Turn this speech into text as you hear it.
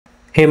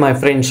Hey my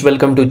friends,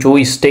 welcome to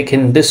Joey's Tech.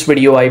 In this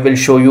video, I will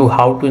show you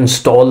how to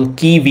install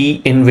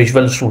Kivy in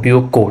Visual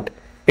Studio Code.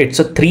 It's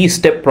a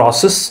three-step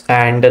process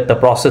and the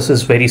process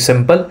is very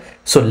simple.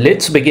 So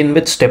let's begin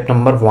with step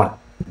number 1,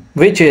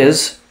 which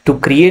is to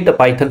create a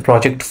Python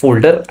project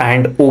folder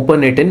and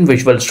open it in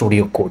Visual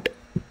Studio Code.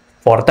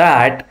 For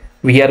that,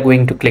 we are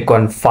going to click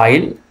on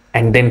File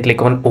and then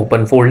click on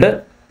Open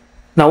Folder.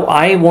 Now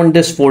I want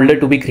this folder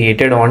to be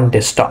created on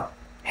desktop.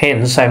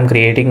 Hence, I'm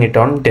creating it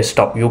on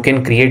desktop. You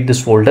can create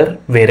this folder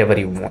wherever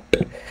you want.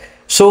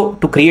 So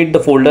to create the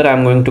folder,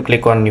 I'm going to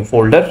click on new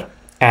folder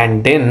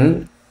and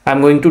then I'm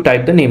going to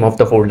type the name of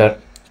the folder.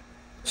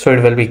 So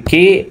it will be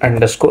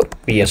k_VSCode.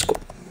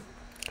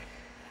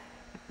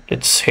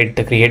 Let's hit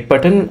the create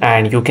button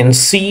and you can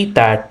see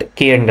that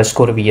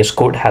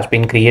k_VSCode has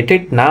been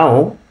created.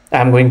 Now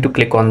I'm going to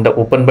click on the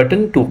open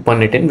button to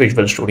open it in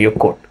Visual Studio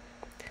Code.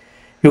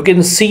 You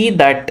can see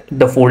that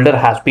the folder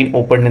has been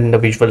opened in the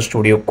Visual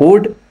Studio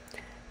Code.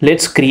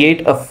 Let's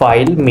create a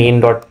file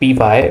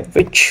main.py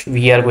which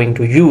we are going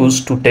to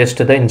use to test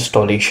the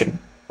installation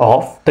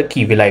of the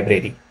Kivy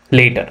library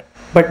later.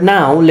 But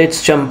now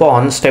let's jump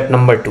on step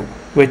number 2,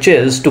 which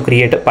is to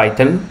create a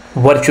Python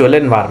virtual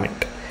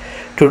environment.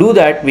 To do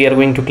that, we are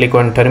going to click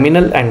on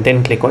terminal and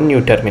then click on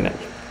new terminal.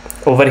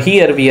 Over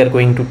here, we are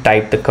going to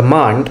type the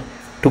command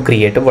to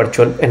create a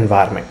virtual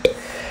environment.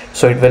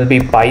 So it will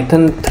be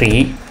python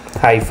 3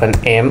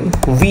 -m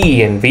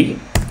venv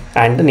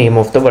and the name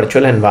of the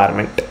virtual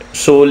environment.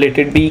 So let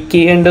it be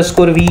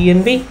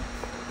k_venv.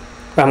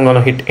 I'm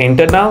gonna hit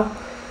enter now.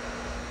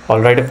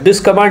 Alright, if this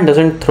command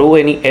doesn't throw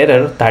any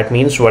error, that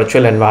means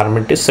virtual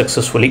environment is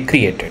successfully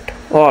created.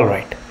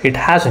 Alright, it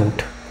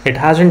hasn't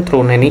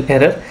thrown any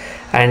error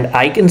and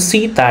I can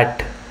see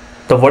that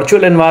the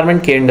virtual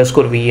environment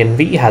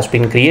k_venv has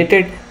been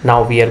created.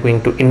 Now we are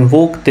going to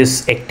invoke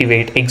this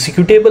activate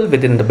executable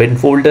within the bin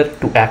folder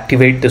to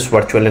activate this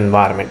virtual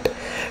environment.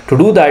 To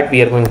do that,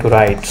 we are going to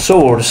write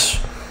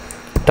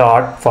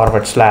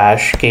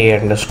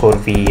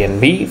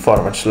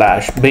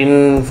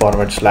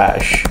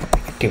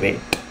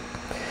source.k_venv/bin/activate.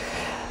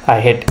 I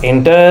hit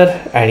enter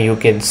and you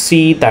can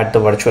see that the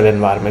virtual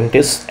environment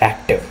is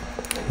active.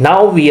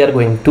 Now we are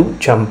going to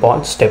jump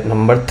on step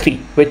number 3,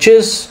 which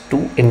is to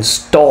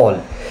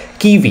install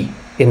Kivy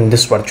in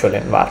this virtual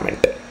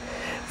environment.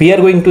 We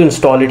are going to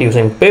install it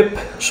using pip.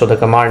 So the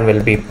command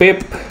will be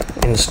pip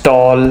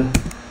install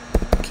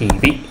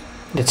Kivy.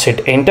 Let's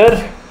hit enter.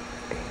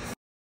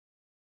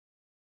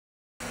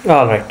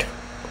 All right.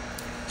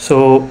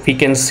 So we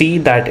can see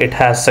that it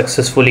has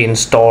successfully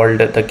installed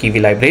the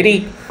Kivy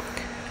library.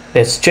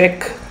 Let's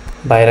check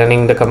by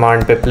running the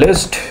command pip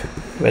list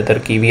whether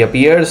Kivy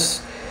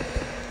appears.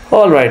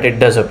 Alright, it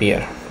does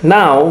appear.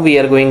 Now we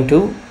are going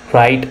to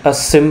write a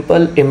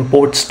simple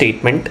import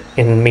statement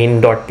in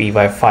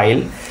main.py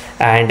file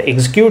and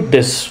execute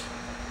this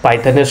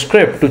Python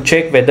script to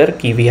check whether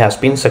Kivy has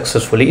been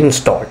successfully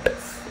installed.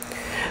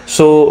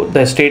 So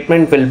the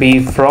statement will be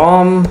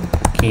from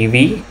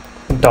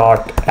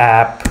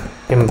kivy.app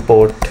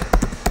import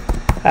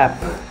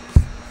app.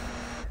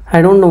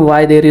 I don't know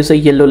why there is a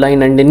yellow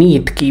line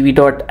underneath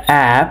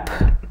kivy.app.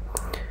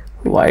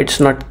 Why it's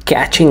not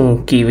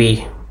catching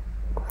Kivy?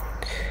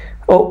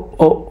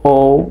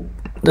 Oh,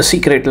 the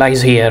secret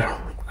lies here.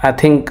 I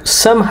think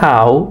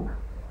somehow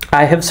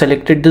I have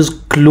selected this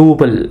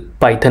global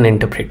Python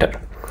interpreter.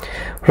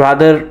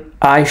 Rather,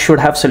 I should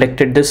have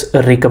selected this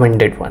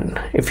recommended one.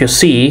 If you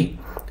see,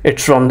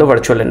 it's from the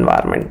virtual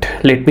environment.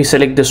 Let me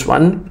select this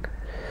one.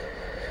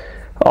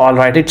 All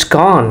right, it's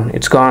gone.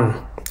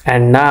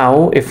 And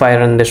now if I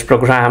run this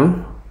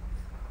program,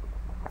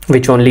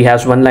 which only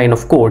has one line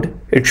of code,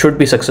 it should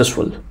be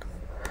successful.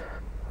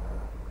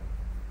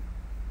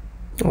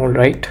 All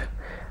right.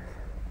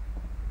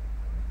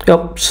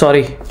 Oh,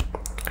 sorry.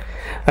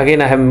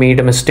 Again, I have made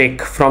a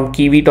mistake. From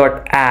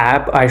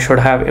kivy.app, I should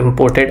have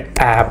imported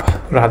app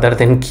rather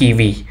than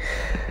Kivy.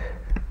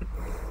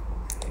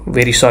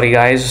 Very sorry,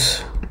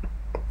 guys.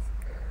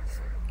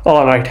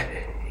 All right.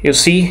 You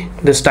see,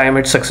 this time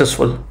it's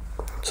successful.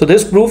 So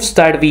this proves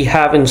that we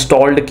have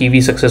installed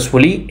Kivy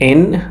successfully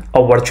in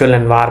a virtual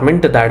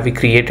environment that we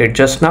created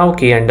just now,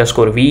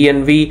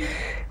 k_venv,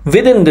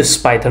 within this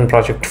Python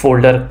project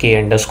folder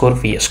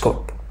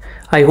k_VSCode.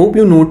 I hope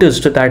you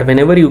noticed that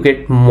whenever you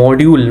get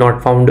module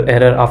not found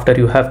error after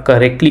you have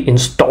correctly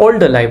installed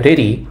the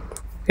library,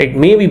 it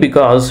may be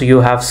because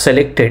you have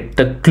selected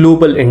the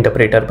global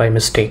interpreter by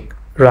mistake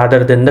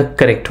rather than the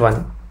correct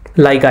one,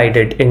 like I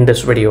did in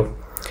this video.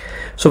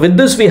 So with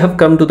this, we have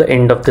come to the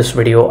end of this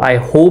video. I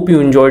hope you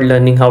enjoyed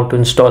learning how to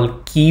install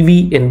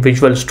Kivy in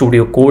Visual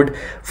Studio Code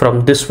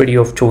from this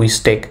video of Joey's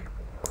Tech.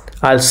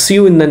 I'll see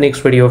you in the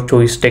next video of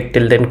Joey's Tech.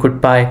 Till then,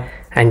 goodbye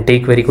and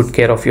take very good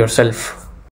care of yourself.